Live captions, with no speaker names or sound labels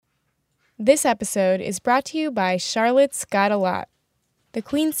This episode is brought to you by Charlotte's Got a Lot. The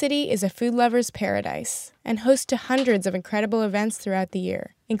Queen City is a food lover's paradise and host to hundreds of incredible events throughout the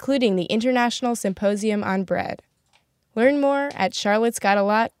year, including the International Symposium on Bread. Learn more at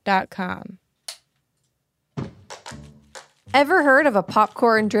charlottesgotalot.com. Ever heard of a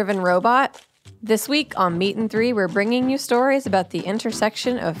popcorn-driven robot? This week on Meat and Three, we're bringing you stories about the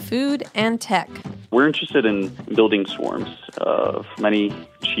intersection of food and tech. We're interested in building swarms of many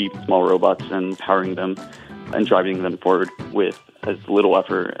cheap, small robots and powering them and driving them forward with as little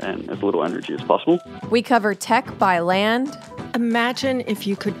effort and as little energy as possible. We cover tech by land. Imagine if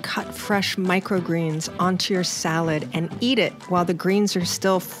you could cut fresh microgreens onto your salad and eat it while the greens are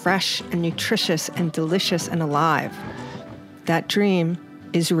still fresh and nutritious and delicious and alive. That dream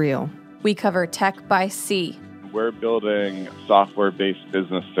is real. We cover tech by sea. We're building software-based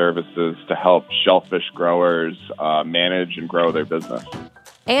business services to help shellfish growers manage and grow their business.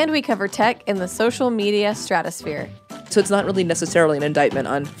 And we cover tech in the social media stratosphere. So it's not really necessarily an indictment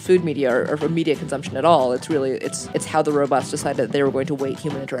on food media or media consumption at all. It's really, it's how the robots decided that they were going to weight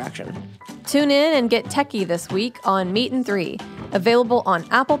human interaction. Tune in and get techie this week on Meat and Three. Available on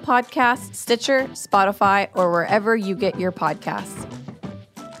Apple Podcasts, Stitcher, Spotify, or wherever you get your podcasts.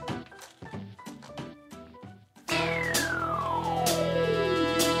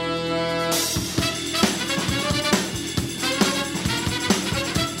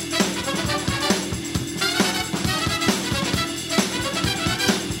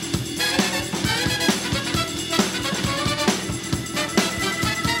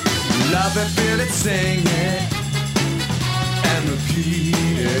 Love it, feel it, sing it, and repeat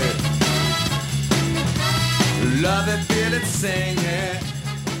it. Love it, feel it, sing it,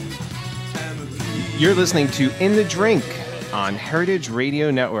 and repeat it. You're listening to In the Drink on Heritage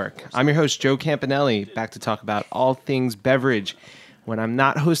Radio Network. I'm your host, Joe Campanelli, back to talk about all things beverage. When I'm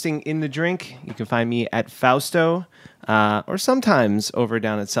not hosting In the Drink, you can find me at Fausto, or sometimes over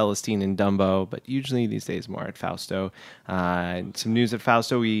down at Celestine in Dumbo, but usually these days more at Fausto. Some news at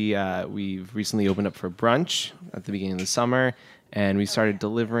Fausto, we've recently opened up for brunch at the beginning of the summer, and we started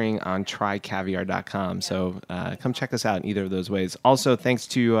delivering on trycaviar.com. So come check us out in either of those ways. Also, thanks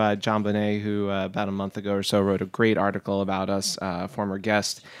to John Bonet, who about a month ago or so wrote a great article about us, former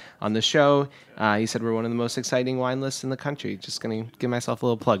guest on the show. He said we're one of the most exciting wine lists in the country. Just going to give myself a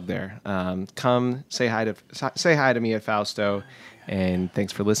little plug there. Come say hi to me at Fausto, and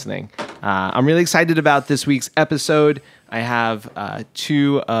thanks for listening. I'm really excited about this week's episode. I have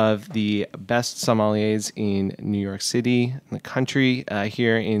two of the best sommeliers in New York City, in the country,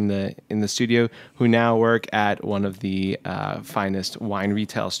 here in the studio, who now work at one of the finest wine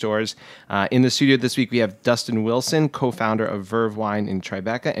retail stores. In the studio this week, we have Dustin Wilson, co-founder of Verve Wine in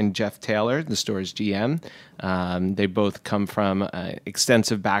Tribeca, and Jeff Taylor, the store's GM. They both come from an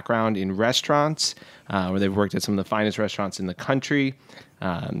extensive background in restaurants, where they've worked at some of the finest restaurants in the country,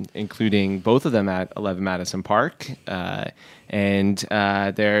 including both of them at 11 Madison Park. And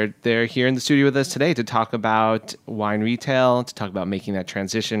they're here in the studio with us today to talk about wine retail, to talk about making that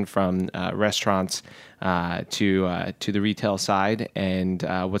transition from restaurants to the retail side, and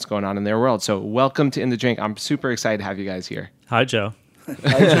what's going on in their world. So welcome to In the Drink. I'm super excited to have you guys here. Hi, Joe.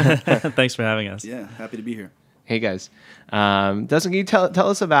 Thanks for having us. Yeah, happy to be here. Hey, guys. Dustin, can you tell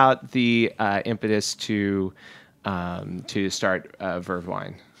us about the impetus to start Verve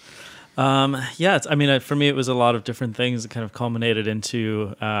Wine? For me, it was a lot of different things that kind of culminated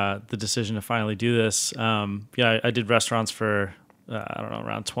into the decision to finally do this. I did restaurants for,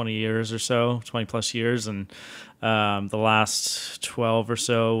 around 20 years or so, 20 plus years. And the last 12 or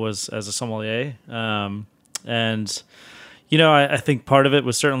so was as a sommelier. I think part of it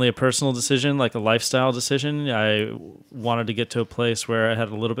was certainly a personal decision, like a lifestyle decision. I wanted to get to a place where I had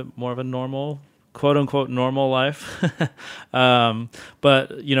a little bit more of a normal, quote unquote, normal life.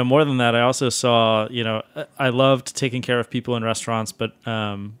 But more than that, I also saw, I loved taking care of people in restaurants, but,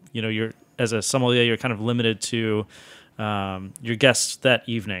 you're, as a sommelier, you're kind of limited to your guests that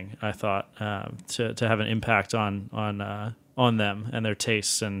evening, I thought, to have an impact on them and their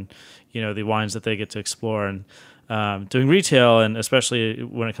tastes and, the wines that they get to explore. And doing retail, and especially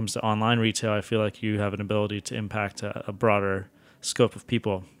when it comes to online retail, I feel like you have an ability to impact a broader scope of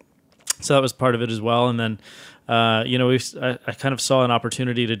people. So that was part of it as well. And then, I kind of saw an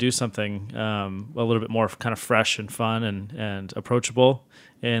opportunity to do something a little bit more kind of fresh and fun and approachable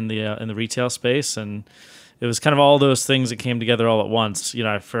in the retail space. And it was kind of all those things that came together all at once.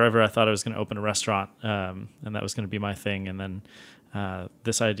 Forever I thought I was going to open a restaurant, and that was going to be my thing. And then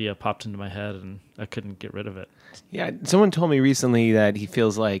this idea popped into my head, and I couldn't get rid of it. Yeah, someone told me recently that he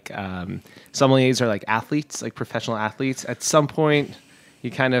feels like sommeliers are like athletes, like professional athletes. At some point, you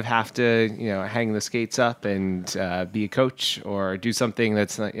kind of have to, hang the skates up and be a coach or do something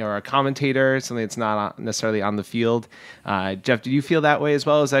that's not, or a commentator, something that's not necessarily on the field. Jeff, do you feel that way as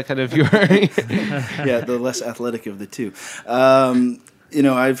well? Is that kind of your... Yeah, the less athletic of the two.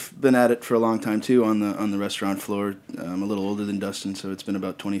 I've been at it for a long time too on the restaurant floor. I'm a little older than Dustin, so it's been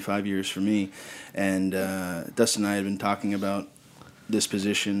about 25 years for me. And Dustin and I had been talking about this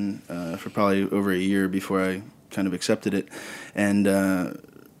position for probably over a year before I kind of accepted it. And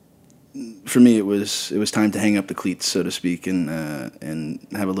for me, it was time to hang up the cleats, so to speak, and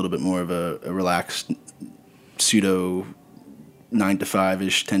have a little bit more of a relaxed pseudo 9 to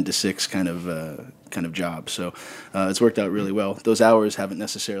 5-ish, 10 to 6 kind of job. So it's worked out really well. Those hours haven't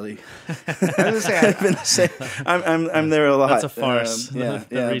necessarily been the same. I'm there a lot. That's a farce.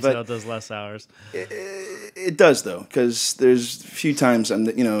 The retail does less hours. It does though, because there's a few times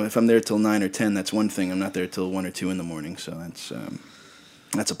if I'm there till 9 or 10, that's one thing. I'm not there till 1 or 2 in the morning, so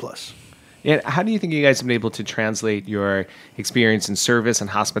that's a plus. Yeah, how do you think you guys have been able to translate your experience in service and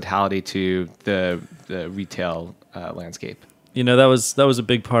hospitality to the retail landscape? That was a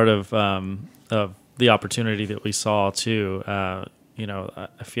big part of the opportunity that we saw too. I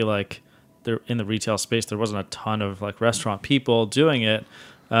feel like in the retail space there wasn't a ton of like restaurant people doing it,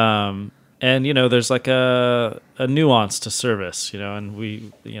 and there's like a nuance to service, and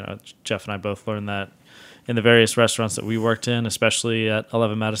we, Jeff and I both learned that in the various restaurants that we worked in, especially at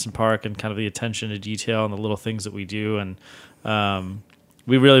 11 Madison Park, and kind of the attention to detail and the little things that we do, and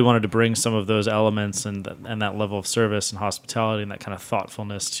we really wanted to bring some of those elements and that level of service and hospitality and that kind of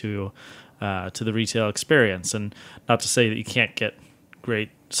thoughtfulness to the retail experience. And not to say that you can't get great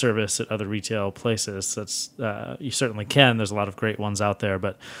service at other retail places. That's you certainly can. There's a lot of great ones out there,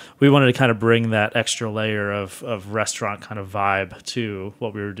 but we wanted to kind of bring that extra layer of restaurant kind of vibe to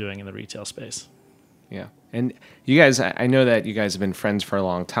what we were doing in the retail space. Yeah. And you guys, I know that you guys have been friends for a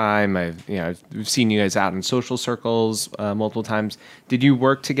long time. We've seen you guys out in social circles multiple times. Did you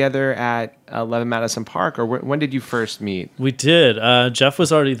work together at 11 Madison Park, or when did you first meet? We did. Jeff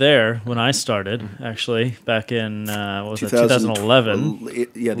was already there when I started, actually, back in 2011.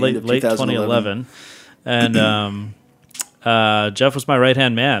 Yeah, late 2011. And Jeff was my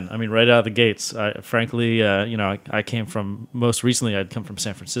right-hand man. I mean, right out of the gates. Frankly, I came from, most recently I'd come from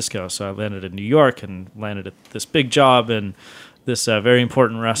San Francisco, so I landed in New York and landed at this big job in this very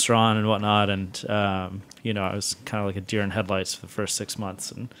important restaurant and whatnot, and I was kind of like a deer in headlights for the first 6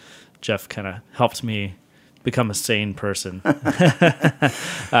 months, and Jeff kind of helped me become a sane person. Couldn't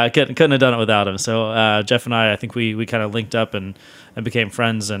have done it without him. So Jeff and I think we kind of linked up and became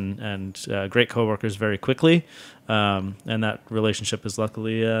friends and great coworkers very quickly. And that relationship is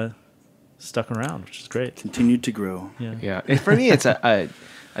luckily stuck around, which is great. Continued to grow. Yeah. And for me, it's a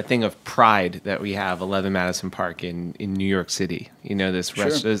thing of pride that we have 11 Madison Park in New York City. This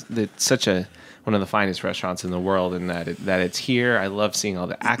it's such one of the finest restaurants in the world, and that it's here. I love seeing all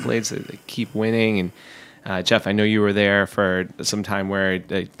the accolades that they keep winning. And Jeff, I know you were there for some time where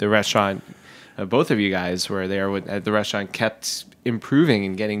the restaurant, both of you guys were there. The restaurant kept improving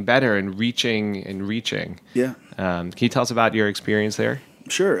and getting better and reaching. Yeah. Can you tell us about your experience there?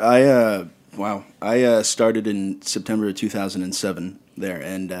 Sure. I started in September of 2007 there,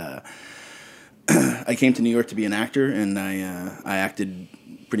 and I came to New York to be an actor, and I acted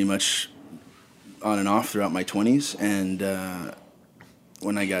pretty much on and off throughout my 20s, and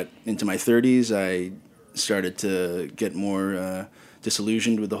when I got into my 30s, I started to get more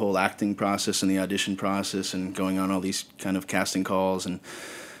disillusioned with the whole acting process and the audition process and going on all these kind of casting calls and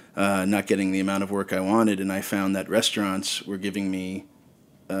not getting the amount of work I wanted. And I found that restaurants were giving me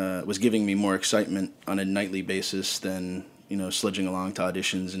more excitement on a nightly basis than sledging along to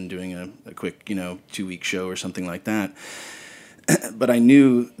auditions and doing a quick 2-week show or something like that. But I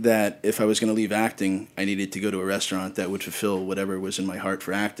knew that if I was going to leave acting, I needed to go to a restaurant that would fulfill whatever was in my heart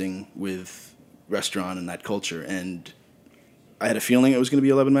for acting with restaurant and that culture. And I had a feeling it was going to be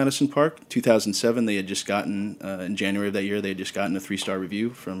 11 Madison Park. 2007, they had just gotten, in January of that year, they had just gotten a 3-star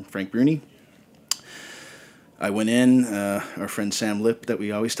review from Frank Bruni. I went in, our friend Sam Lipp that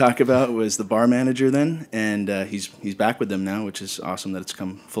we always talk about was the bar manager then, and he's back with them now, which is awesome that it's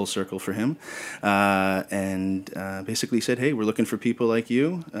come full circle for him. And basically said, hey, we're looking for people like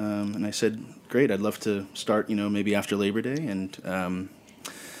you. And I said, great, I'd love to start, maybe after Labor Day. And,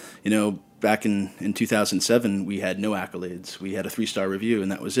 back in 2007, we had no accolades. We had a 3-star review,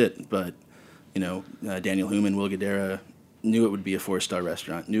 and that was it. But, Daniel Human, Will Guidara knew it would be a 4-star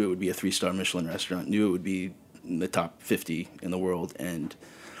restaurant, knew it would be a 3-star Michelin restaurant, knew it would be in the top 50 in the world. And,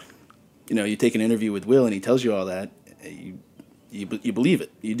 you take an interview with Will, and he tells you all that. you believe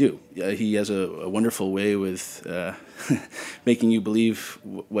it. You do. He has a wonderful way with making you believe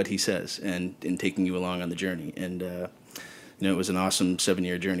what he says and taking you along on the journey. And it was an awesome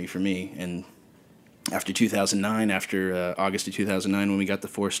 7-year journey for me. And after 2009, after August of 2009, when we got the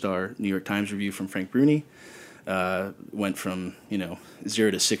 4-star New York Times review from Frank Bruni, went from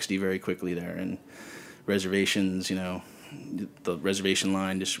 0 to 60 very quickly there, and reservations, the reservation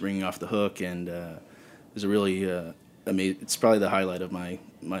line just ringing off the hook, and it was a really amazing. It's probably the highlight of my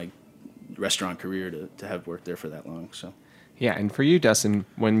restaurant career to have worked there for that long. So. Yeah, and for you, Dustin,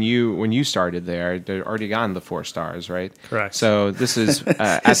 when you started there, they'd already gotten the 4 stars, right? Correct. So this is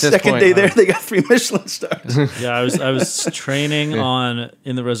at this second point, day there, they got 3 Michelin stars. Yeah, I was training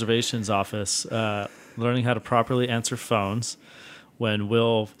in the reservations office, learning how to properly answer phones. When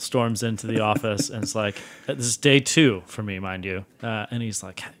Will storms into the office and it's like, this is day 2 for me, mind you, and he's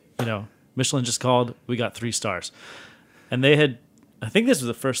like, Michelin just called, we got 3 stars, and they had. I think this was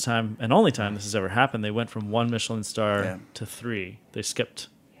the first time and only time this has ever happened. They went from 1 Michelin star to 3. They skipped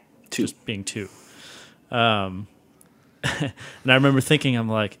 2, just being 2. And I remember thinking, I'm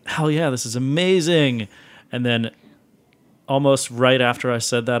like, hell yeah, this is amazing. And then almost right after I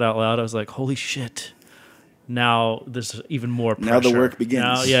said that out loud, I was like, holy shit. Now there's even more pressure. Now the work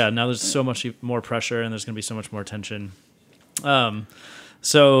begins. Now there's so much more pressure, and there's going to be so much more tension.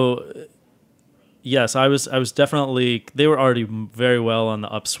 So... Yes, I was definitely. They were already very well on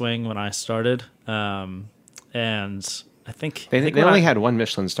the upswing when I started, and I think they only had 1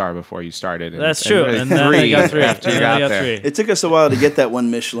 Michelin star before you started. That's true, and then they got 3 after you got there. 3. It took us a while to get that 1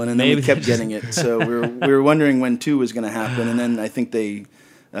 Michelin, and then we kept getting it. So we were wondering when 2 was going to happen, and then I think they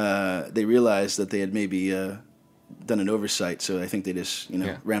realized that they had maybe done an oversight. So I think they just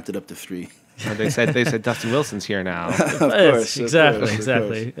ramped it up to 3. They said Dustin Wilson's here now. Of course,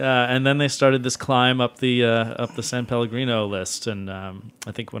 exactly. And then they started this climb up the San Pellegrino list, and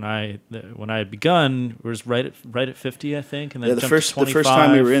I think when I had begun, it was right at 50, I think, and then the first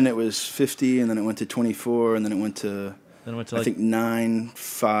time we were in, it was 50, and then it went to 24, and then it went to I think 9,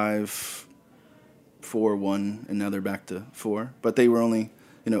 5, 4, 1, and now they're back to 4. But they were only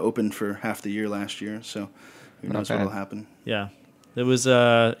open for half the year last year, so who knows what will happen. Yeah. It was,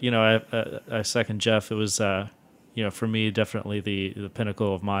 I second Jeff. It was, for me, definitely the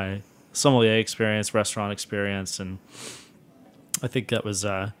pinnacle of my sommelier experience, restaurant experience, and I think that was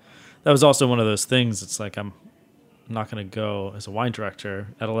also one of those things. It's like I'm not going to go as a wine director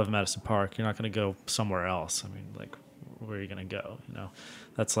at 11 Madison Park. You're not going to go somewhere else. I mean, like, where are you going to go?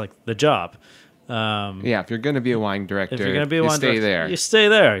 That's like the job. If you're going to be a wine director, stay there. You stay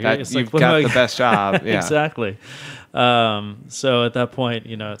there. You've got the best job. Yeah. Exactly. So at that point,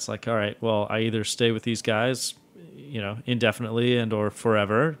 it's like, all right, well, I either stay with these guys, indefinitely and or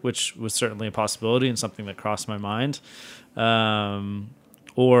forever, which was certainly a possibility and something that crossed my mind.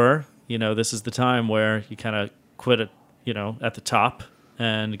 Or, this is the time where you kind of quit it, at the top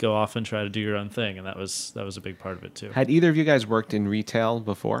and go off and try to do your own thing. And that was a big part of it too. Had either of you guys worked in retail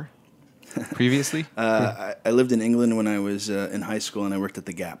before? Previously? I lived in England when I was in high school, and I worked at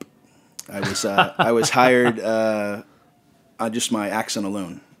the Gap. I was hired on just my accent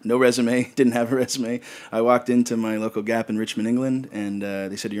alone. No resume, didn't have a resume. I walked into my local Gap in Richmond, England, and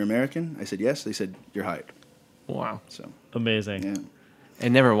they said, "You're American?" I said, "Yes." They said, "You're hired." Wow. So amazing. Yeah.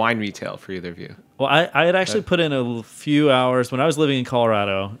 And never wine retail for either of you. Well, I had actually put in a few hours when I was living in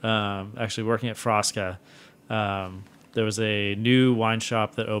Colorado, actually working at Frasca. There was a new wine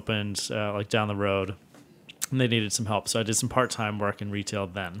shop that opened like down the road, and they needed some help. So I did some part-time work in retail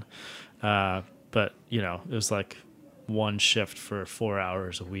then. But, it was like one shift for 4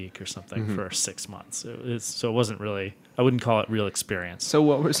 hours a week or something for 6 months. So it wasn't really, I wouldn't call it real experience. So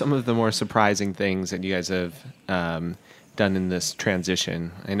what were some of the more surprising things that you guys have done in this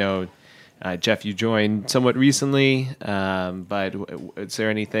transition? I know, Jeff, you joined somewhat recently, but is there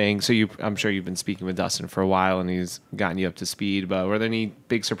anything? So I'm sure you've been speaking with Dustin for a while, and he's gotten you up to speed. But were there any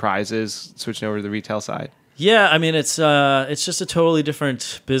big surprises switching over to the retail side? Yeah, I mean it's just a totally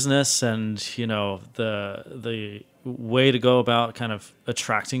different business, and the way to go about kind of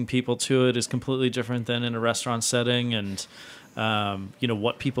attracting people to it is completely different than in a restaurant setting, and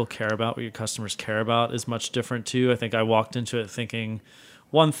what people care about, what your customers care about, is much different too. I think I walked into it thinking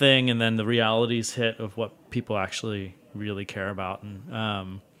one thing, and then the realities hit of what people actually really care about.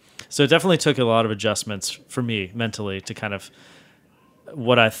 And so it definitely took a lot of adjustments for me mentally to kind of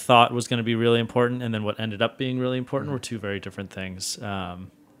what I thought was going to be really important and then what ended up being really important were two very different things.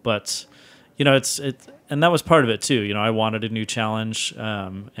 But, and that was part of it too. I wanted a new challenge,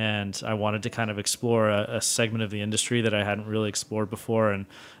 and I wanted to kind of explore a segment of the industry that I hadn't really explored before. And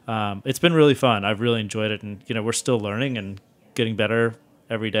it's been really fun. I've really enjoyed it. And, we're still learning and getting better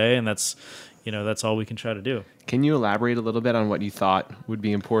every day, and that's all we can try to do. Can you elaborate a little bit on what you thought would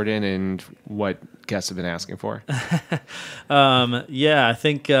be important and what guests have been asking for? Yeah, I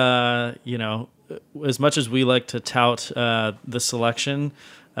think, as much as we like to tout the selection,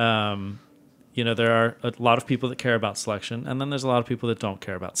 there are a lot of people that care about selection, and then there's a lot of people that don't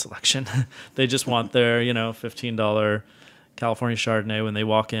care about selection. They just want their, $15 California Chardonnay when they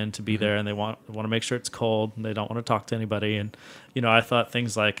walk in to be there, and they want to make sure it's cold, and they don't want to talk to anybody. And I thought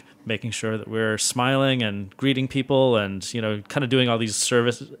things like making sure that we're smiling and greeting people, and kind of doing all these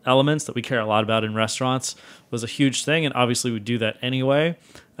service elements that we care a lot about in restaurants was a huge thing. And obviously we do that anyway.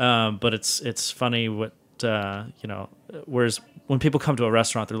 But it's funny what whereas when people come to a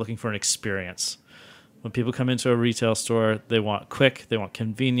restaurant, they're looking for an experience. When people come into a retail store, they want quick, they want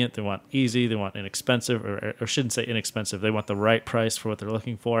convenient, they want easy, they want inexpensive, or shouldn't say inexpensive. They want the right price for what they're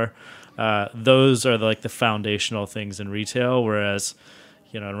looking for. Those are the foundational things in retail, whereas,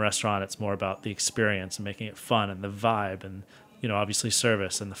 in a restaurant, it's more about the experience and making it fun and the vibe and, obviously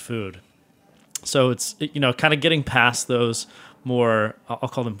service and the food. So it's, kind of getting past those more, I'll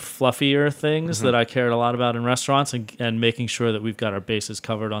call them fluffier things that I cared a lot about in restaurants, and making sure that we've got our bases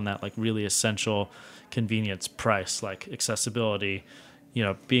covered on that really essential convenience, price, accessibility,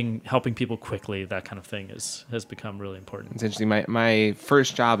 helping people quickly, that kind of thing has become really important. It's interesting. My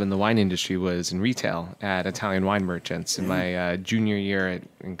first job in the wine industry was in retail at Italian wine merchants in my junior year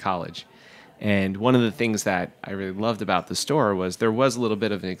in college. And one of the things that I really loved about the store was there was a little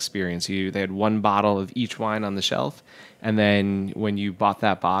bit of an experience. They had one bottle of each wine on the shelf, and then when you bought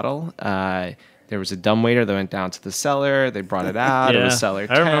that bottle, there was a dumbwaiter that went down to the cellar. They brought it out. It was cellar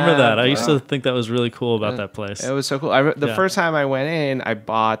tab. I remember that. I used to think that was really cool about that place. It was so cool. The first time I went in, I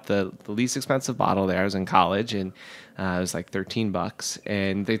bought the least expensive bottle there. I was in college, and it was like $13,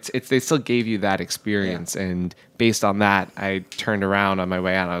 and they still gave you that experience. Yeah. And based on that, I turned around on my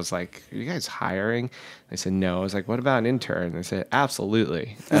way out. I was like, "Are you guys hiring?" They said no. I was like, "What about an intern?" They said,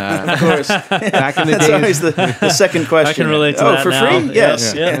 "Absolutely." Of course. Back in the That's days, always the second question. I can relate to that for now. free?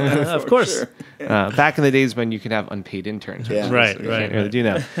 Yes. Yeah, of course. Sure. back in the days when you could have unpaid interns. Yeah. Right. You can't really do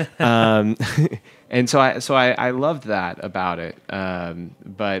now. And so I loved that about it.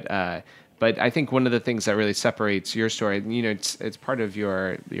 But I think one of the things that really separates your story, it's part of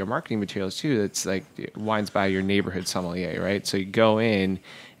your marketing materials too. It's like wines by your neighborhood sommelier, right? So you go in,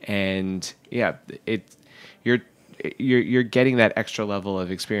 and you're getting that extra level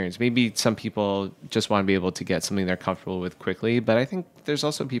of experience. Maybe some people just want to be able to get something they're comfortable with quickly, but I think there's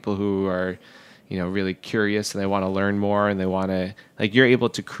also people who are, really curious, and they want to learn more, and they want to, you're able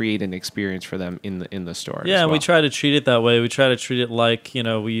to create an experience for them in the store. Yeah, as well. And we try to treat it that way. We try to treat it like,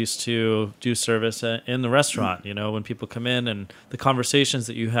 we used to do service in the restaurant. When people come in and the conversations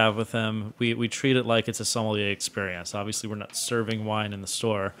that you have with them, we treat it like it's a sommelier experience. Obviously, we're not serving wine in the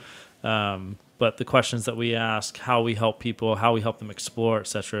store. But the questions that we ask, how we help people, how we help them explore, et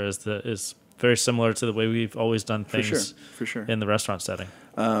cetera, is very similar to the way we've always done things for sure. in the restaurant setting.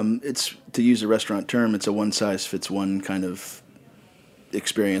 It's, to use a restaurant term, it's a one-size-fits-one kind of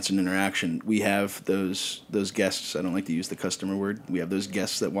experience and interaction. We have those guests. I don't like to use the customer word. We have those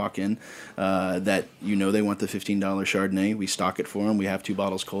guests that walk in that they want the $15 Chardonnay. We stock it for them. We have 2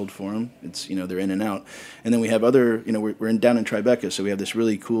 bottles cold for them. It's they're in and out. And then we have other. We're down in Tribeca, so we have this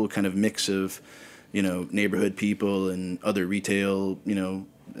really cool kind of mix of neighborhood people and other retail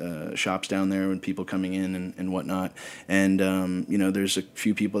shops down there and people coming in and whatnot. And, there's a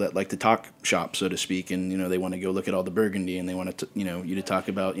few people that like to talk shop, so to speak, and, they want to go look at all the Burgundy, and they want to, you to talk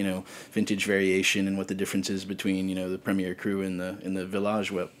about, vintage variation and what the difference is between, the Premier Cru and the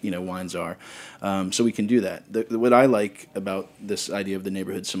Village, wines are. So we can do that. What I like about this idea of the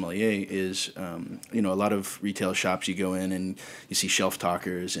neighborhood sommelier is, a lot of retail shops you go in and you see shelf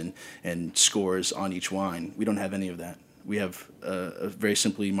talkers and scores on each wine. We don't have any of that. We have a very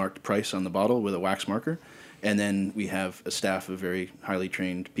simply marked price on the bottle with a wax marker, and then we have a staff of very highly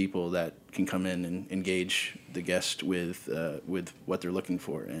trained people that can come in and engage the guest with what they're looking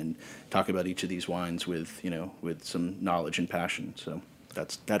for and talk about each of these wines with some knowledge and passion. So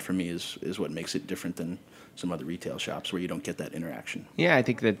that for me is what makes it different than some other retail shops where you don't get that interaction. Yeah, I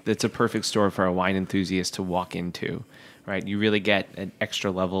think that's a perfect store for a wine enthusiast to walk into, right? You really get an extra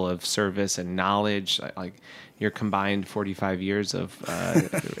level of service and knowledge, like your combined 45 years of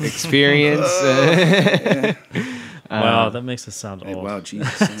experience. Wow, that makes us sound old. Wow, geez.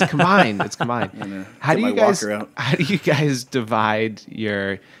 It's combined. How do you guys divide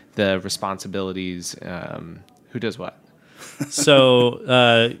the responsibilities? Who does what?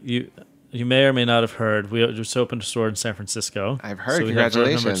 So you may or may not have heard, we just opened a store in San Francisco. I've heard. So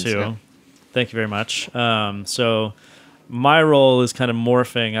Congratulations. Number 2. Yeah. Thank you very much. So my role is kind of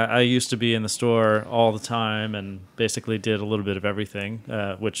morphing. I used to be in the store all the time and basically did a little bit of everything,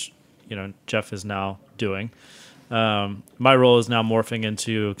 which, Jeff is now doing. My role is now morphing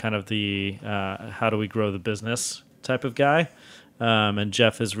into kind of the how do we grow the business type of guy. And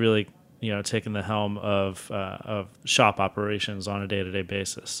Jeff is really, taking the helm of shop operations on a day-to-day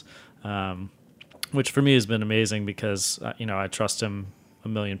basis, which for me has been amazing because, I trust him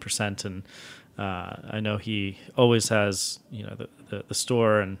 1,000,000%. And I know he always has, the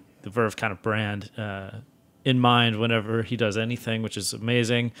store and the Verve kind of brand in mind whenever he does anything, which is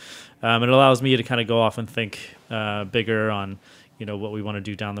amazing. It allows me to kind of go off and think bigger on, what we want to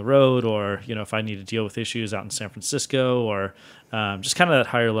do down the road, or, if I need to deal with issues out in San Francisco, or just kind of that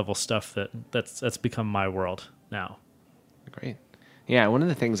higher level stuff that's become my world now. Great. Yeah, one of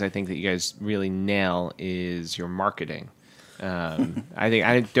the things I think that you guys really nail is your marketing.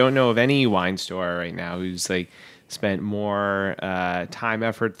 I don't know of any wine store right now who's spent more time,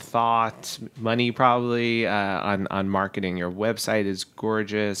 effort, thought, money probably on marketing. Your website is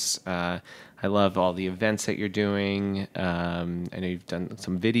gorgeous. I love all the events that you're doing. I know you've done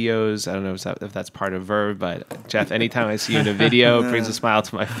some videos. I don't know if that's part of Verve, but Jeff, anytime I see you in a video, it brings a smile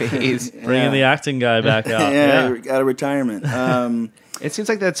to my face. Bringing the acting guy back out. Out of retirement. It seems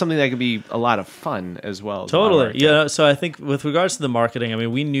like that's something that could be a lot of fun as well. Totally. Yeah. So I think with regards to the marketing,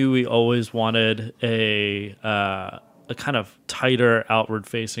 we knew we always wanted a kind of tighter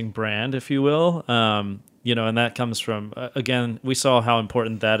outward-facing brand, if you will. And that comes from, again, we saw how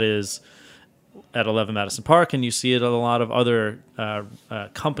important that is at 11 Madison Park, and you see it at a lot of other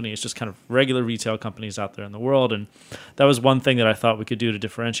companies, just kind of regular retail companies out there in the world. And that was one thing that I thought we could do to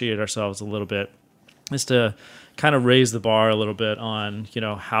differentiate ourselves a little bit, is to kind of raise the bar a little bit on,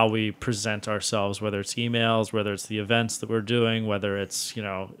 how we present ourselves, whether it's emails, whether it's the events that we're doing, whether it's,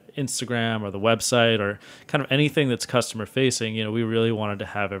 Instagram or the website or kind of anything that's customer facing. We really wanted to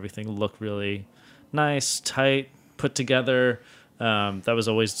have everything look really nice, tight, put together. That was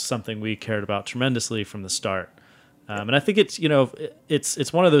always something we cared about tremendously from the start. And I think it's,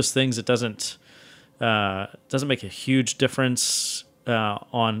 it's one of those things that doesn't make a huge difference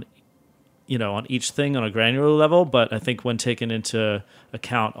on each thing on a granular level, but I think when taken into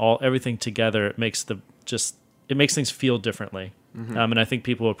account everything together, it makes things feel differently. Mm-hmm. And I think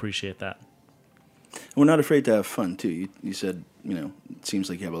people appreciate that. We're not afraid to have fun too. You said, it seems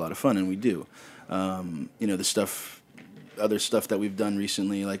like you have a lot of fun, and we do. Other stuff that we've done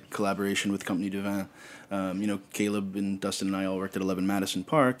recently, like collaboration with Compagnie de Vin. Caleb and Dustin and I all worked at 11 Madison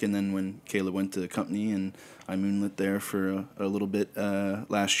Park, and then when Caleb went to the company, and I moonlit there for a little bit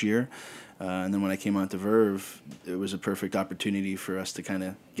last year. And then when I came on to Verve, it was a perfect opportunity for us to kind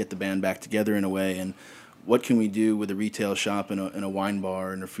of get the band back together in a way. And what can we do with a retail shop and a wine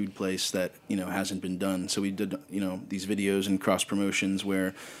bar and a food place that hasn't been done? So we did these videos and cross promotions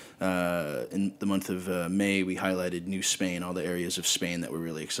where in the month of May we highlighted New Spain, all the areas of Spain that we're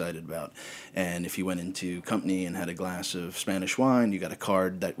really excited about. And if you went into Company and had a glass of Spanish wine, you got a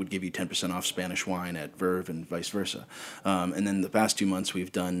card that would give you 10% off Spanish wine at Verve and vice versa. And then the past 2 months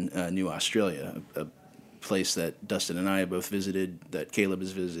we've done New Australia, a place that Dustin and I both visited, that Caleb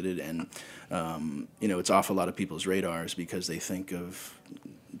has visited, and it's off a lot of people's radars because they think of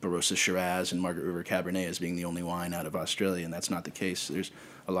Barossa Shiraz and Margaret River Cabernet as being the only wine out of Australia, and that's not the case. There's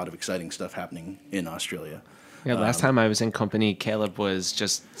a lot of exciting stuff happening in Australia. Yeah, last time I was in Company, Caleb was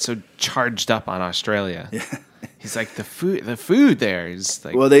just so charged up on Australia. Yeah. He's like, the food there is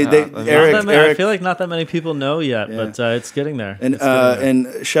like. Well, Eric, I feel like not that many people know yet, but it's getting there.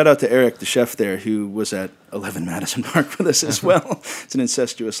 And shout out to Eric, the chef there, who was at 11 Madison Park with us as well. It's an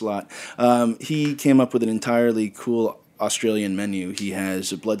incestuous lot. He came up with an entirely cool Australian menu. He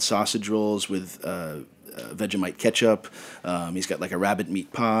has blood sausage rolls with Vegemite ketchup. He's got like a rabbit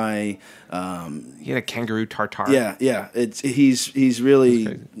meat pie. He had a kangaroo tartare. Yeah. He's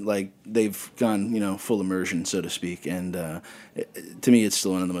really like they've gone full immersion, so to speak. And to me, it's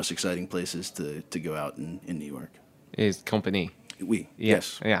still one of the most exciting places to go out in New York. Is Company.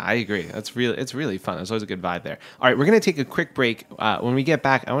 Yes. Yeah, I agree. It's really fun. There's always a good vibe there. All right, we're going to take a quick break. When we get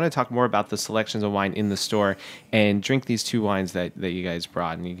back, I want to talk more about the selections of wine in the store and drink these 2 wines that you guys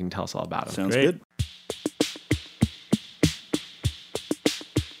brought, and you can tell us all about them. Sounds good.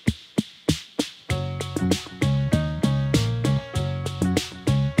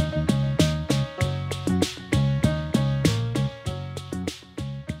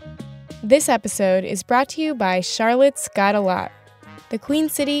 This episode is brought to you by Charlotte's Got a Lot. The Queen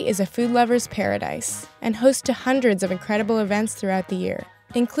City is a food lover's paradise and host to hundreds of incredible events throughout the year,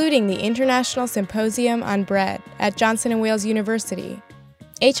 including the International Symposium on Bread at Johnson & Wales University,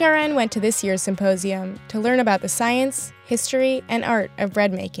 HRN went to this year's symposium to learn about the science, history, and art of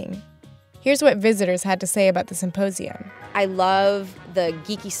bread making. Here's what visitors had to say about the symposium. I love the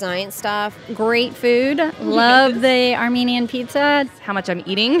geeky science stuff. Great food. Love the Armenian pizza. How much I'm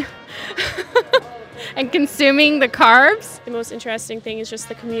eating and consuming the carbs. The most interesting thing is just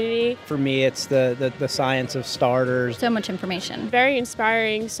the community. For me, it's the science of starters. So much information. Very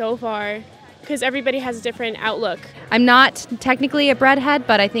inspiring so far because everybody has a different outlook. I'm not technically a breadhead,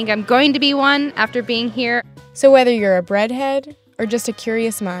 but I think I'm going to be one after being here. So whether you're a breadhead or just a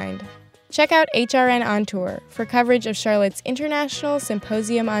curious mind, check out HRN On Tour for coverage of Charlotte's International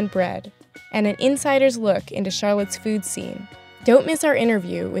Symposium on Bread and an insider's look into Charlotte's food scene. Don't miss our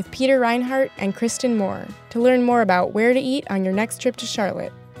interview with Peter Reinhardt and Kristen Moore to learn more about where to eat on your next trip to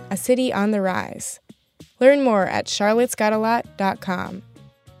Charlotte, a city on the rise. Learn more at charlottesgotalot.com.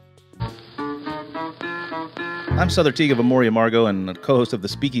 I'm Souther Teague of Amoria Margot and co-host of The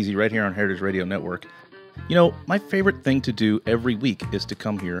Speakeasy right here on Heritage Radio Network. You know, my favorite thing to do every week is to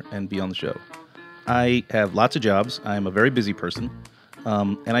come here and be on the show. I have lots of jobs. I'm a very busy person,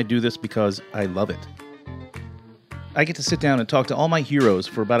 and I do this because I love it. I get to sit down and talk to all my heroes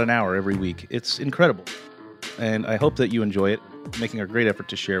for about an hour every week. It's incredible, and I hope that you enjoy it, making a great effort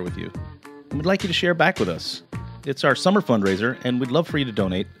to share with you. And we'd like you to share back with us. It's our summer fundraiser, and we'd love for you to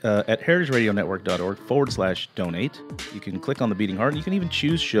donate at heritageradionetwork.org/donate. You can click on the beating heart, and you can even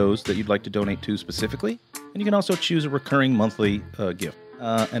choose shows that you'd like to donate to specifically, and you can also choose a recurring monthly gift.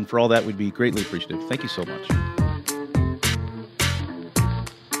 And for all that, we'd be greatly appreciative. Thank you so much.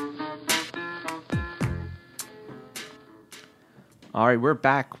 All right, we're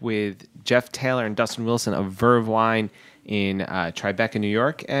back with Jeff Taylor and Dustin Wilson of Verve Wine in Tribeca, New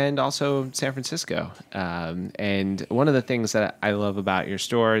York, and also San Francisco. And one of the things that I love about your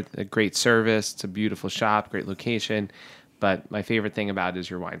store, the great service, it's a beautiful shop, great location, but my favorite thing about it is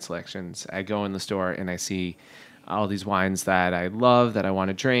your wine selections. I go in the store and I see all these wines that I love, that I want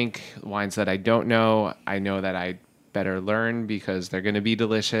to drink, wines that I don't know. I know that I better learn because they're going to be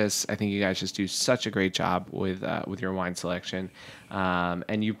delicious. I think you guys just do such a great job with your wine selection.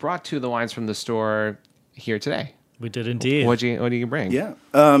 And you brought two of the wines from the store here today. We did indeed. What do you bring? Yeah.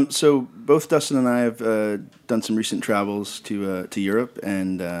 So both Dustin and I have done some recent travels to Europe,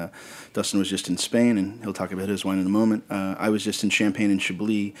 and Dustin was just in Spain, and he'll talk about his wine in a moment. I was just in Champagne and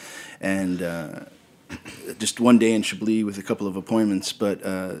Chablis, and just one day in Chablis with a couple of appointments. But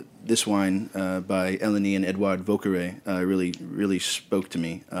this wine by Eleni and Edouard Vauqueret really spoke to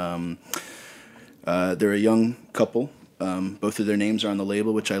me. They're a young couple. Both of their names are on the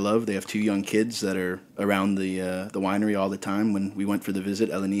label, which I love. They have two young kids that are around the winery all the time. When we went for the visit,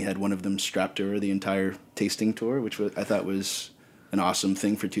 Eleni had one of them strapped to her the entire tasting tour, which I thought was an awesome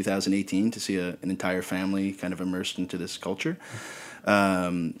thing for 2018 to see an entire family kind of immersed into this culture.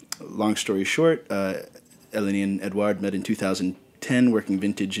 Long story short, Eleni and Edouard met in 2010 working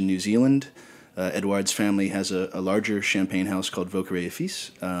vintage in New Zealand. Edouard's family has a larger champagne house called Vauqueret et Fils.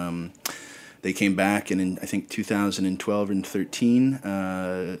 They came back, and in, I think, 2012 and 13,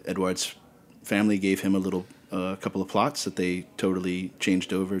 Edouard's family gave him a couple of plots that they totally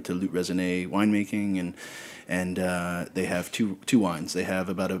changed over to Lutte Raisonnée winemaking, and they have two wines. They have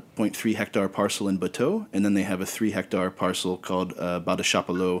about a 0.3 hectare parcel in Bateau, and then they have a 3 hectare parcel called Bas de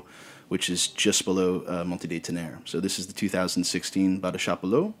Chapelot, which is just below Monte des Tonnerres. So this is the 2016 Bas de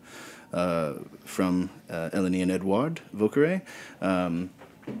Chapelot from Eleni and Edouard Vauqueret.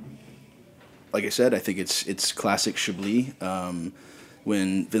 Like I said, I think it's classic Chablis.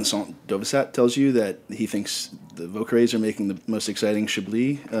 When Vincent Dovesat tells you that he thinks the Vauquerets are making the most exciting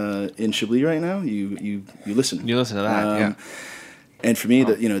Chablis in Chablis right now, you listen. You listen to that, yeah. And for me,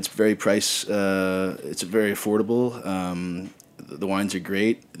 it's very it's very affordable. The wines are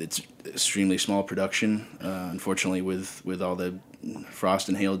great. It's extremely small production. Unfortunately, with all the frost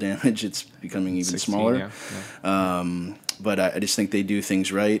and hail damage, it's becoming even 16, smaller. Yeah. But I just think they do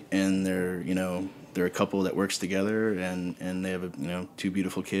things right, and they're a couple that works together, and they have two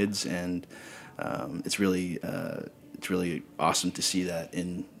beautiful kids, and it's really awesome to see that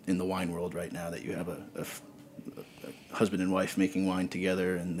in the wine world right now, that you have a husband and wife making wine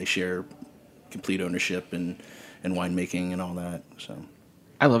together, and they share complete ownership and winemaking and all that. So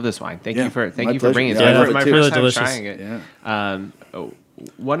I love this wine. Thank you for bringing it. Yeah, my first time delicious. trying it. Yeah.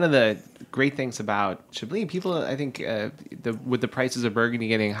 One of the great things about Chablis, people, I think, with the prices of Burgundy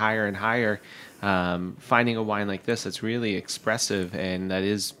getting higher and higher, finding a wine like this that's really expressive and that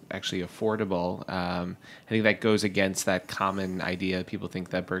is actually affordable, I think that goes against that common idea. People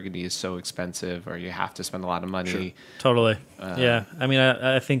think that Burgundy is so expensive or you have to spend a lot of money. Sure. Totally. Yeah. I mean,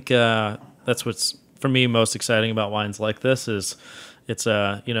 I think that's what's, for me, most exciting about wines like this is It's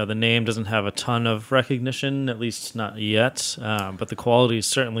the name doesn't have a ton of recognition, at least not yet, but the quality is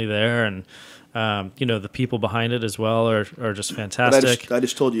certainly there, and the people behind it as well are just fantastic. But I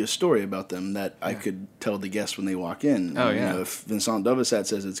just told you a story about them that I could tell the guests when they walk in. Oh, and, yeah. If Vincent Dovesat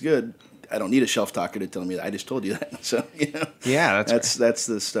says it's good, I don't need a shelf talker to tell me that. I just told you that. So yeah, that's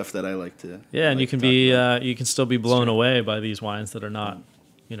the stuff that I like to. Yeah, and you can you can still be blown away by these wines that are not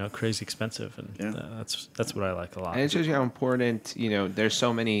crazy expensive, and that's what I like a lot. And it shows you how important, there's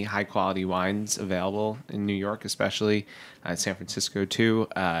so many high quality wines available in New York, especially San Francisco too.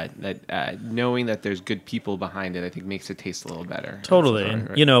 That knowing that there's good people behind it, I think makes it taste a little better. Totally,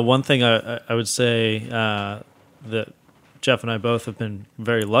 and one thing I would say that Jeff and I both have been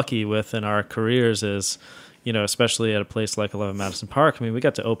very lucky with in our careers is, especially at a place like 11 Madison Park. I mean, we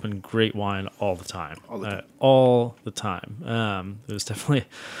got to open great wine all the time. All the time. It was definitely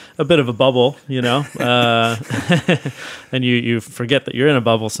a bit of a bubble, and you forget that you're in a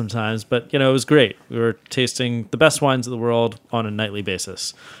bubble sometimes. But, it was great. We were tasting the best wines of the world on a nightly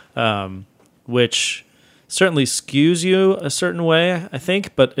basis, which certainly skews you a certain way, I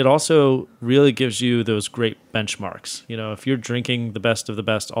think, but it also really gives you those great benchmarks. If you're drinking the best of the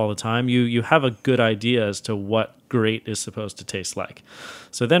best all the time, you have a good idea as to what great is supposed to taste like.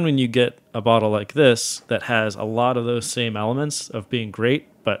 So then when you get a bottle like this that has a lot of those same elements of being great,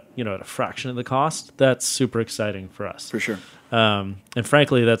 but at a fraction of the cost, that's super exciting for us. For sure. And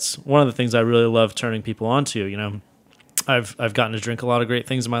frankly, that's one of the things I really love turning people onto. I've gotten to drink a lot of great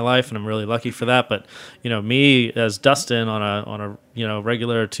things in my life, and I'm really lucky for that. But me as Dustin on a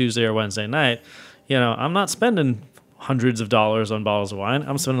regular Tuesday or Wednesday night, I'm not spending hundreds of dollars on bottles of wine.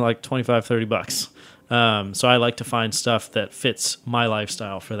 I'm spending like $25-$30. So I like to find stuff that fits my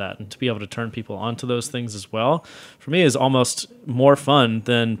lifestyle for that, and to be able to turn people onto those things as well, for me, is almost more fun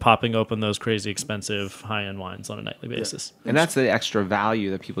than popping open those crazy expensive high-end wines on a nightly basis. And that's the extra value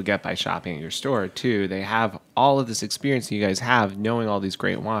that people get by shopping at your store too. They have all of this experience that you guys have, knowing all these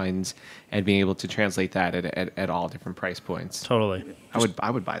great wines and being able to translate that at all different price points. Totally. I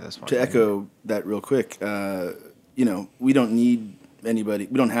would buy this one. To echo that real quick, we don't need anybody.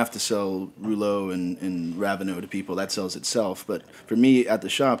 We don't have to sell Rouleau and Raveneau to people. That sells itself. But for me at the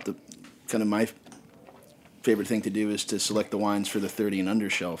shop, my favorite thing to do is to select the wines for the 30 and under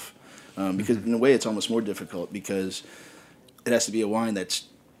shelf, because in a way it's almost more difficult because it has to be a wine that's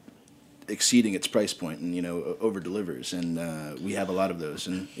exceeding its price point and over delivers, and we have a lot of those,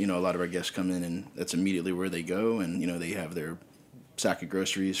 and a lot of our guests come in and that's immediately where they go, and they have their sack of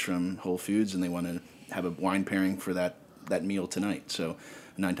groceries from Whole Foods and they want to have a wine pairing for that meal tonight. So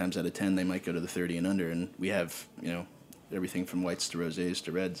 9 times out of 10 they might go to the 30 and under, and we have everything from whites to rosés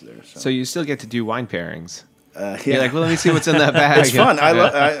to reds there. So you still get to do wine pairings. Yeah. You're like, well, let me see what's in that bag. It's fun.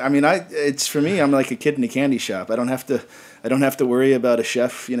 It's for me. I'm like a kid in a candy shop. I don't have to worry about a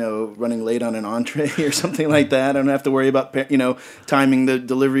chef, running late on an entree or something like that. I don't have to worry about, timing the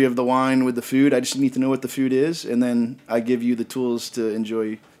delivery of the wine with the food. I just need to know what the food is, and then I give you the tools to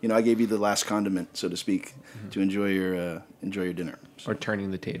enjoy. I gave you the last condiment, so to speak, to enjoy your dinner. Or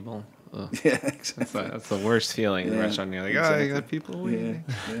turning the table. Ugh. Yeah, exactly. That's the worst feeling in the restaurant. You're like, exactly. you got people waiting.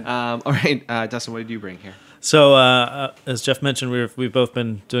 Yeah. All right, Dustin, what did you bring here? So as Jeff mentioned, we've both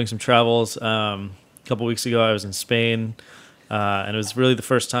been doing some travels. A couple weeks ago, I was in Spain, and it was really the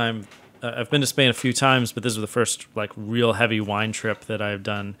first time. I've been to Spain a few times, but this was the first real heavy wine trip that I've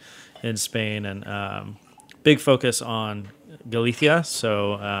done in Spain, and big focus on Galicia.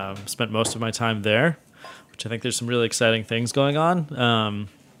 So spent most of my time there, which I think there's some really exciting things going on.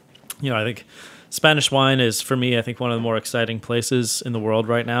 I think Spanish wine is, for me, I think one of the more exciting places in the world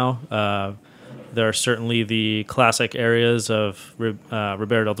right now. There are certainly the classic areas of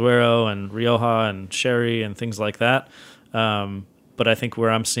Ribera del Duero and Rioja and Sherry and things like that. But I think where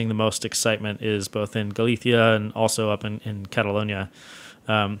I'm seeing the most excitement is both in Galicia and also up in Catalonia.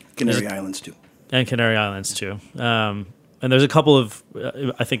 Canary Islands, too. And Canary Islands, too. And there's a couple of,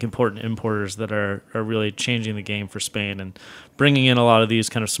 I think, important importers that are really changing the game for Spain and bringing in a lot of these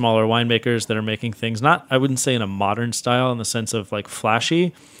kind of smaller winemakers that are making things I wouldn't say in a modern style in the sense of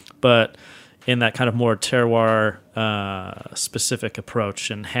flashy, but in that kind of more terroir specific approach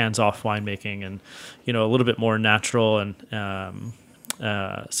and hands-off winemaking, and a little bit more natural and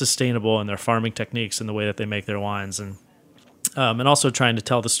sustainable in their farming techniques and the way that they make their wines, and also trying to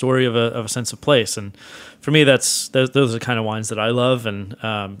tell the story of a sense of place. And for me, those are the kind of wines that I love, and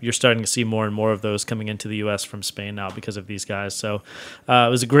you're starting to see more and more of those coming into the U.S. from Spain now because of these guys. So it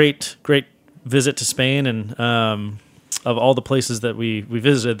was a great visit to Spain, and of all the places that we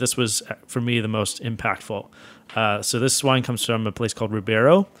visited, this was, for me, the most impactful. So this wine comes from a place called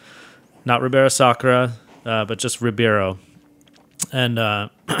Ribero, not Ribera Sacra, but just Ribero. And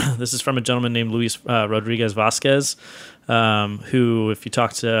this is from a gentleman named Luis Rodriguez Vasquez, who, if you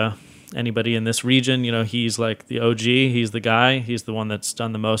talk to anybody in this region, he's like the OG. He's the guy. He's the one that's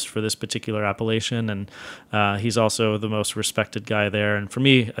done the most for this particular appellation, and he's also the most respected guy there. And for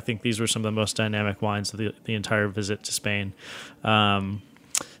me, I think these were some of the most dynamic wines of the entire visit to Spain.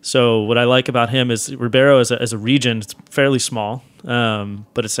 So what I like about him is Ribera as a region, it's fairly small,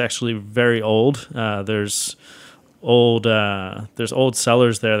 but it's actually very old. There's old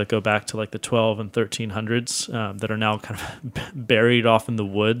cellars there that go back to like the 12 and 1300s that are now kind of buried off in the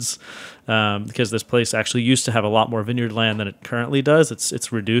woods, because this place actually used to have a lot more vineyard land than it currently does.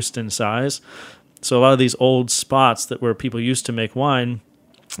 It's reduced in size. So a lot of these old spots where people used to make wine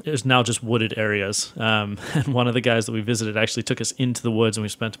is now just wooded areas. And one of the guys that we visited actually took us into the woods, and we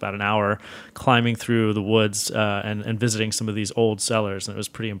spent about an hour climbing through the woods and visiting some of these old cellars. And it was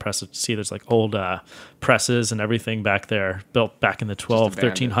pretty impressive to see there's like old presses and everything back there, built back in the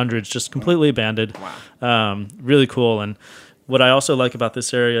 1300s, just completely abandoned. Wow. Really cool. And what I also like about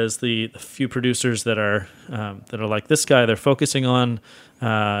this area is the few producers that are like this guy. They're focusing on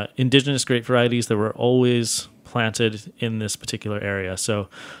indigenous grape varieties that were always planted in this particular area. So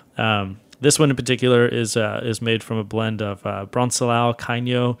this one in particular is made from a blend of Broncelao,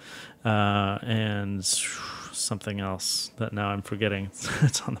 Caño, and something else that now I'm forgetting.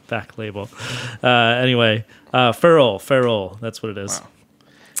 It's on the back label. Anyway, Ferrol. That's what it is. Wow.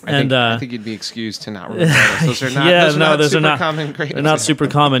 I think you'd be excused to not remember those. Those are not common grapes. They're not super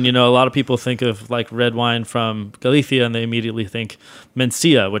common. A lot of people think of like red wine from Galicia, and they immediately think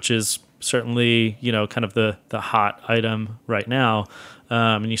Mencia, which is certainly, kind of the hot item right now.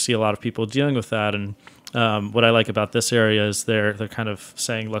 And you see a lot of people dealing with that. And what I like about this area is they're kind of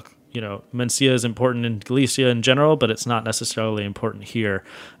saying, look, Mencia is important in Galicia in general, but it's not necessarily important here.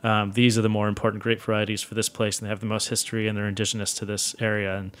 These are the more important grape varieties for this place, and they have the most history, and they're indigenous to this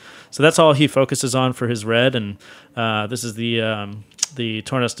area. And so that's all he focuses on for his red. And this is the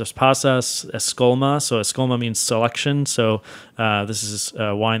Tornes das Pasas Escolma. So Escolma means selection. So this is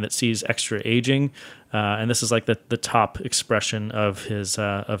a wine that sees extra aging. And this is like the top expression of his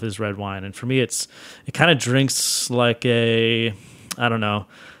red wine. And for me, it kind of drinks like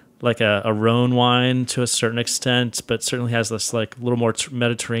like a Rhone wine to a certain extent, but certainly has this like little more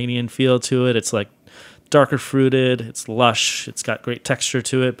Mediterranean feel to it. It's like darker fruited, it's lush, it's got great texture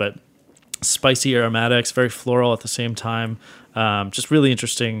to it, but spicy aromatics, very floral at the same time. Just really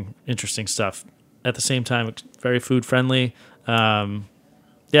interesting stuff. At the same time, very food friendly.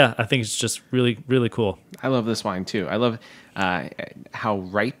 Yeah, I think it's just really, really cool. I love this wine too. I love how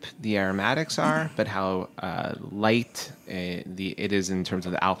ripe the aromatics are, but how light it is in terms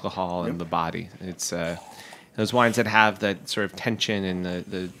of the alcohol and the body. It's those wines that have that sort of tension and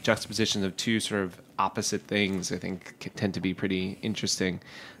the juxtaposition of two sort of opposite things, I think, tend to be pretty interesting.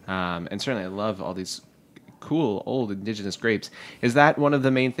 And certainly I love all these cool old indigenous grapes. Is that one of the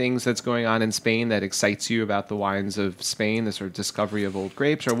main things that's going on in Spain that excites you about the wines of Spain, the sort of discovery of old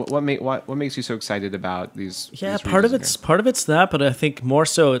grapes, or what makes you so excited about these? Yeah, part of it's that, but I think more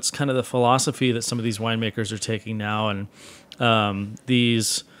so it's kind of the philosophy that some of these winemakers are taking now, and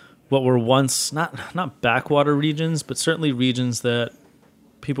these what were once not backwater regions, but certainly regions that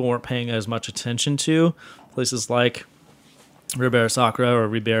people weren't paying as much attention to. Places like Ribera Sacra or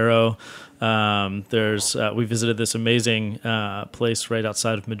Ribeiro. We visited this amazing place right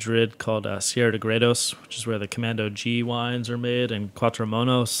outside of Madrid called Sierra de Gredos, which is where the Commando G wines are made, and Cuatro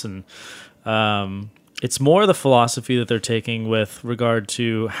Monos. And it's more the philosophy that they're taking with regard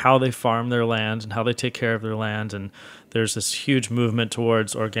to how they farm their land and how they take care of their land. And there's this huge movement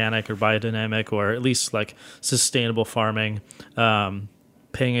towards organic or biodynamic, or at least like sustainable farming,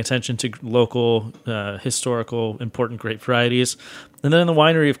 paying attention to local, historical, important grape varieties. And then in the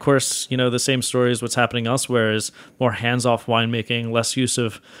winery, of course, the same story as what's happening elsewhere is more hands-off winemaking, less use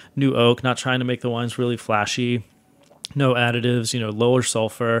of new oak, not trying to make the wines really flashy, no additives, lower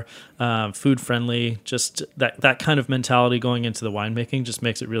sulfur, food-friendly, just that kind of mentality going into the winemaking just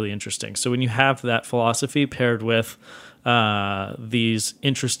makes it really interesting. So when you have that philosophy paired with these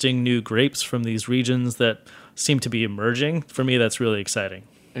interesting new grapes from these regions that seem to be emerging, for me, that's really exciting.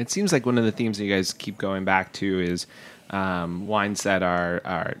 And it seems like one of the themes that you guys keep going back to is wines that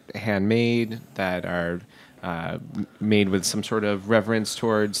are handmade, that are made with some sort of reverence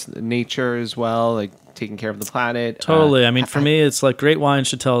towards nature as well, like taking care of the planet. Totally. I mean, for me, it's like great wine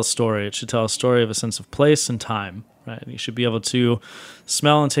should tell a story. It should tell a story of a sense of place and time, right? You should be able to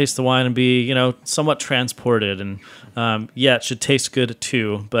smell and taste the wine and be, somewhat transported. And it should taste good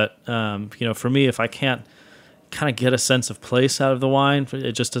too. But, for me, if I can't kind of get a sense of place out of the wine,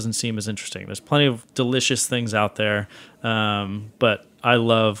 it just doesn't seem as interesting. There's plenty of delicious things out there, but I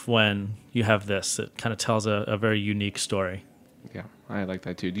love when you have this. It kind of tells a very unique story. Yeah, I like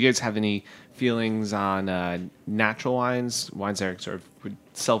that too. Do you guys have any feelings on natural wines that sort of would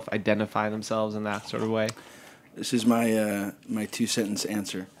self-identify themselves in that sort of way? This is my 2-sentence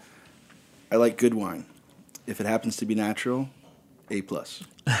answer. I like good wine. If it happens to be natural, A+.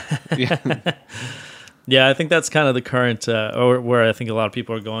 Yeah, I think that's kind of the current, or where I think a lot of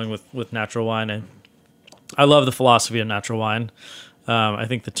people are going with natural wine. And I love the philosophy of natural wine. I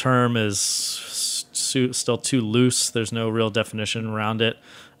think the term is still too loose. There's no real definition around it.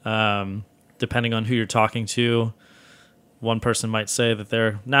 Depending on who you're talking to, one person might say that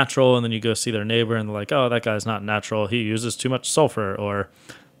they're natural, and then you go see their neighbor, and they're like, "Oh, that guy's not natural. He uses too much sulfur," or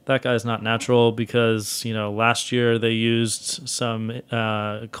 "That guy's not natural because last year they used some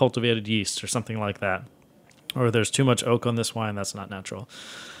cultivated yeast," or something like that. Or "There's too much oak on this wine. That's not natural."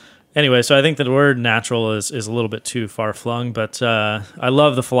 Anyway, so I think that the word natural is a little bit too far-flung, but I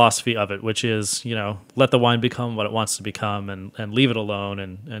love the philosophy of it, which is, let the wine become what it wants to become and leave it alone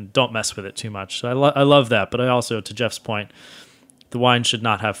and don't mess with it too much. So I love that, but I also, to Jeff's point, the wine should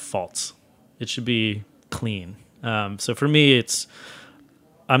not have faults. It should be clean. So for me,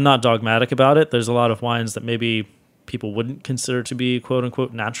 I'm not dogmatic about it. There's a lot of wines that maybe people wouldn't consider to be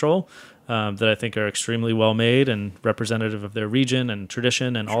quote-unquote natural, that I think are extremely well made and representative of their region and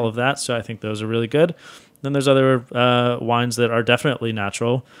tradition and all of that. So I think those are really good. Then there's other wines that are definitely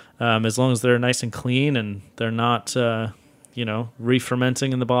natural, as long as they're nice and clean and they're not,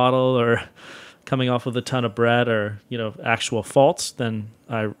 re-fermenting in the bottle or coming off with a ton of bread or, actual faults, then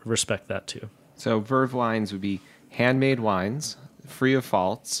I respect that too. So Verve wines would be handmade wines, free of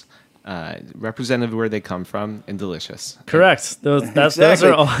faults, representative of where they come from, and delicious. Correct. Those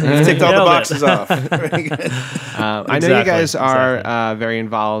are all. You've ticked all the boxes off. Very good. I know you guys are very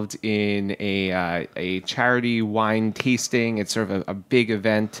involved in a charity wine tasting. It's sort of a big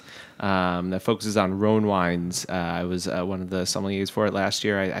event that focuses on Rhone wines. I was one of the sommeliers for it last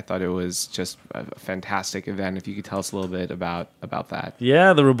year. I thought it was just a fantastic event. If you could tell us a little bit about that.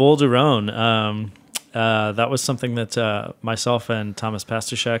 Yeah, the Reboul du Rhone. That was something that myself and Thomas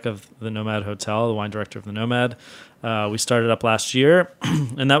Pastuszek of the Nomad Hotel, the wine director of the Nomad, we started up last year.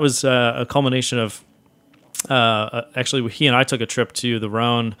 And that was a culmination of, actually, he and I took a trip to the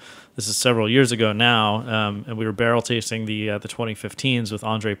Rhone. This is several years ago now, and we were barrel tasting the 2015s with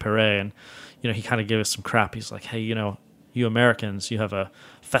Andre Perret. And, he kind of gave us some crap. He's like, "Hey, you Americans, you have a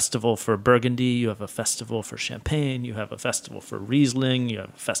festival for Burgundy, you have a festival for Champagne, you have a festival for Riesling, you have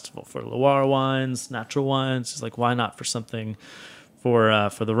a festival for Loire wines, natural wines. It's like, why not for something for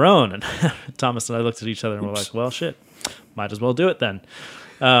the Rhone?" And Thomas and I looked at each other and we're like, well, shit, might as well do it then.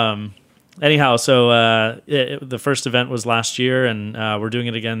 Anyhow, so the first event was last year, and we're doing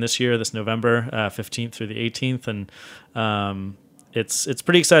it again this year, this November 15th through the 18th, and it's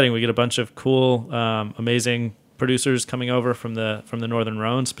pretty exciting. We get a bunch of cool, amazing producers coming over from the Northern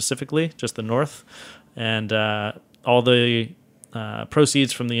Rhone, specifically just the north, and all the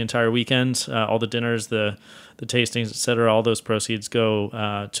proceeds from the entire weekend, all the dinners, the tastings, etc., all those proceeds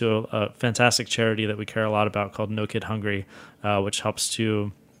go to a fantastic charity that we care a lot about called No Kid Hungry, which helps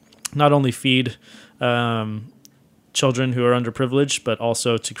to not only feed children who are underprivileged, but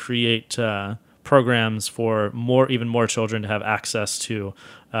also to create programs for even more children to have access to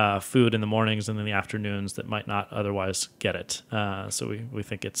food in the mornings and in the afternoons that might not otherwise get it. So we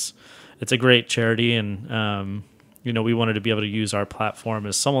think it's a great charity, and we wanted to be able to use our platform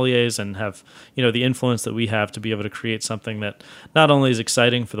as sommeliers and have the influence that we have to be able to create something that not only is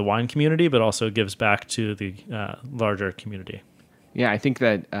exciting for the wine community but also gives back to the larger community. Yeah, I think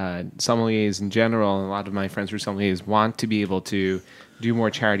that sommeliers in general, and a lot of my friends who are sommeliers, want to be able to do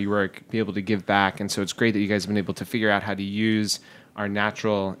more charity work, be able to give back. And so it's great that you guys have been able to figure out how to use our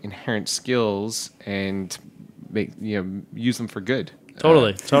natural inherent skills and use them for good.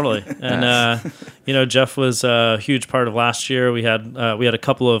 Totally. And Jeff was a huge part of last year. We had a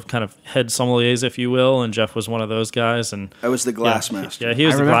couple of kind of head sommeliers, if you will, and Jeff was one of those guys. And I was the glass master. Yeah, he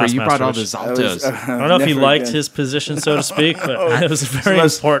was the glass master. You brought all the Zaltos. I don't know if he liked his position, so to speak, but it was a very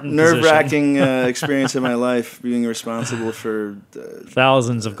important, nerve-wracking experience in my life, being responsible for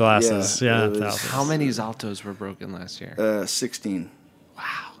thousands of glasses. Thousands. How many Zaltos were broken last year? 16. Wow.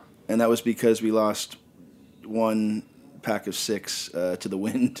 And that was because we lost one pack of 6 to the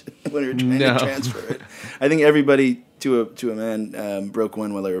wind when we were trying to transfer it. I think everybody to a man broke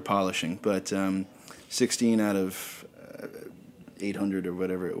one while they were polishing, but 16 out of 800 or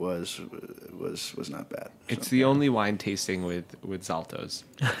whatever it was not bad. It's the only wine tasting with Zaltos.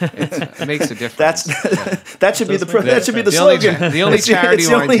 It makes a difference. That should be the slogan. The only charity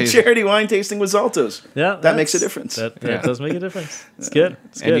wine tasting. Charity wine tasting with Zaltos. Yeah, that makes a difference. That does make a difference. It's good.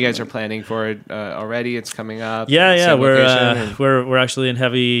 And you guys are planning for it already. It's coming up. Yeah. We're actually in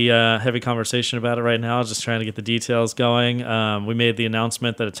heavy conversation about it right now. Just trying to get the details going. We made the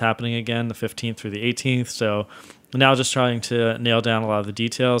announcement that it's happening again, the 15th through the 18th. So now just trying to nail down a lot of the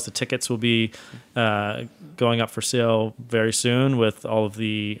details. The tickets will be going up for sale very soon with all of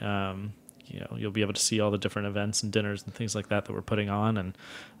the, you'll be able to see all the different events and dinners and things like that we're putting on. And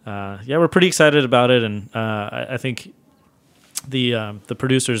we're pretty excited about it. And I think the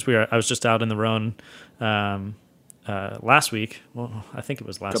producers, I was just out in the Rhone last week. Well, I think it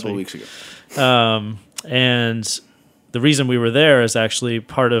was last week. A couple of weeks ago. And the reason we were there is actually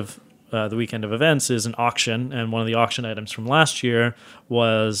part of the weekend of events is an auction, and one of the auction items from last year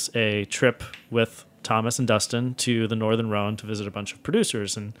was a trip with Thomas and Dustin to the Northern Rhone to visit a bunch of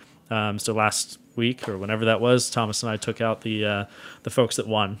producers. And so last week or whenever that was, Thomas and I took out the folks that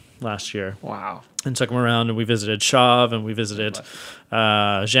won last year. Wow! And took them around, and we visited Chauve, and we visited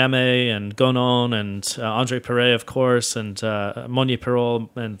Jamais and Gonon and Andre Perret, of course, and Monier Perol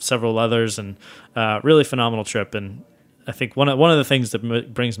and several others, and really phenomenal trip. And I think one of the things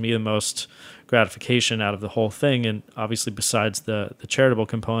that brings me the most gratification out of the whole thing, and obviously besides the charitable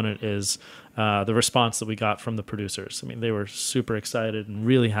component, is the response that we got from the producers. I mean, they were super excited and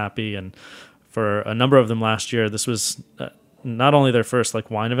really happy. And for a number of them last year, this was not only their first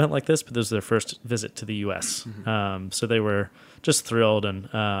wine event like this, but this was their first visit to the U.S. Mm-hmm. So they were just thrilled, and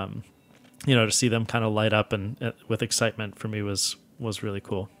to see them kind of light up and with excitement for me was really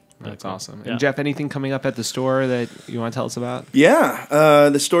cool. That's awesome. And Jeff, anything coming up at the store that you want to tell us about? Yeah,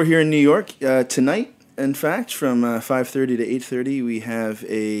 the store here in New York tonight. In fact, from 5:30 to 8:30, we have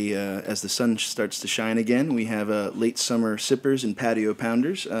as the sun starts to shine again, we have late summer sippers and patio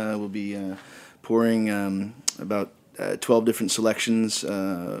pounders. We'll be pouring about 12 different selections,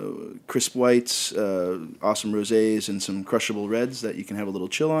 crisp whites, awesome rosés, and some crushable reds that you can have a little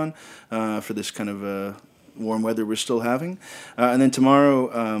chill on for this kind of warm weather we're still having. And then tomorrow,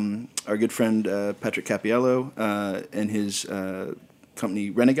 our good friend Patrick Cappiello and his company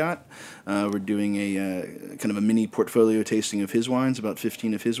Renegade, we're doing a kind of a mini portfolio tasting of his wines, about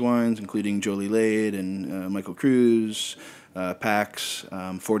 15 of his wines, including Jolie Lade and Michael Cruz, Pax,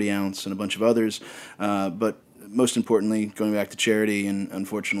 40 ounce, and a bunch of others. But most importantly, going back to charity, and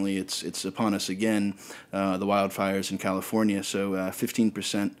unfortunately it's upon us again, the wildfires in California. So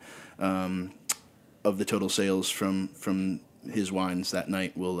 15% of the total sales from his wines that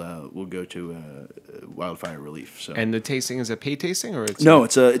night will go to wildfire relief. So. And the tasting is a paid tasting, or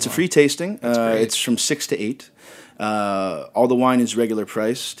it's a free tasting. It's from 6 to 8. All the wine is regular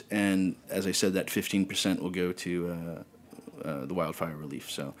priced, and as I said, that 15% will go to the wildfire relief.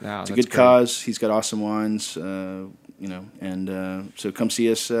 So it's a good cause. He's got awesome wines, so come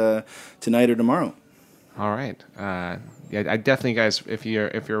see us tonight or tomorrow. All right. I definitely, guys, if you're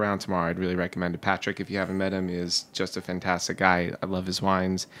around tomorrow, I'd really recommend it. Patrick, if you haven't met him, is just a fantastic guy. I love his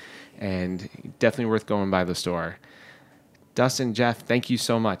wines, and definitely worth going by the store. Dustin, Jeff, thank you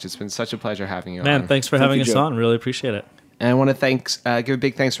so much. It's been such a pleasure having you on. Man, thanks for having us on. Really appreciate it. And I want to give a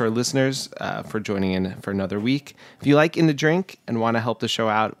big thanks to our listeners for joining in for another week. If you like In the Drink and want to help the show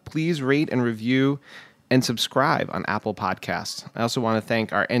out, please rate and review and subscribe on Apple Podcasts. I also want to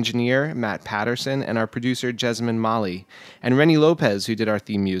thank our engineer, Matt Patterson, and our producer, Jessamine Molly, and Rennie Lopez, who did our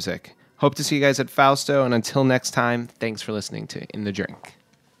theme music. Hope to see you guys at Fausto, and until next time, thanks for listening to In the Drink.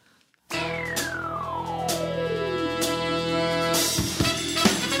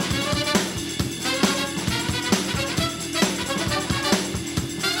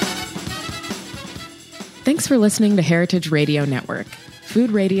 Thanks for listening to Heritage Radio Network,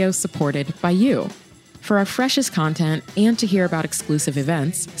 food radio supported by you. For our freshest content and to hear about exclusive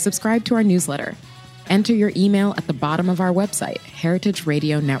events, subscribe to our newsletter. Enter your email at the bottom of our website,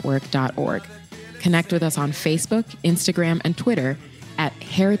 heritageradionetwork.org. Connect with us on Facebook, Instagram, and Twitter at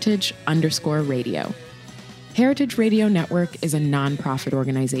heritage_radio. Heritage Radio Network is a nonprofit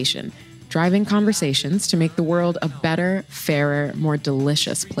organization driving conversations to make the world a better, fairer, more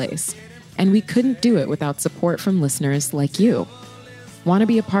delicious place. And we couldn't do it without support from listeners like you. Want to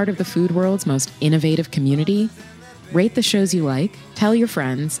be a part of the food world's most innovative community? Rate the shows you like, tell your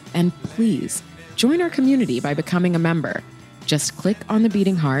friends, and please join our community by becoming a member. Just click on the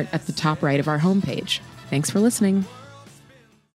beating heart at the top right of our homepage. Thanks for listening.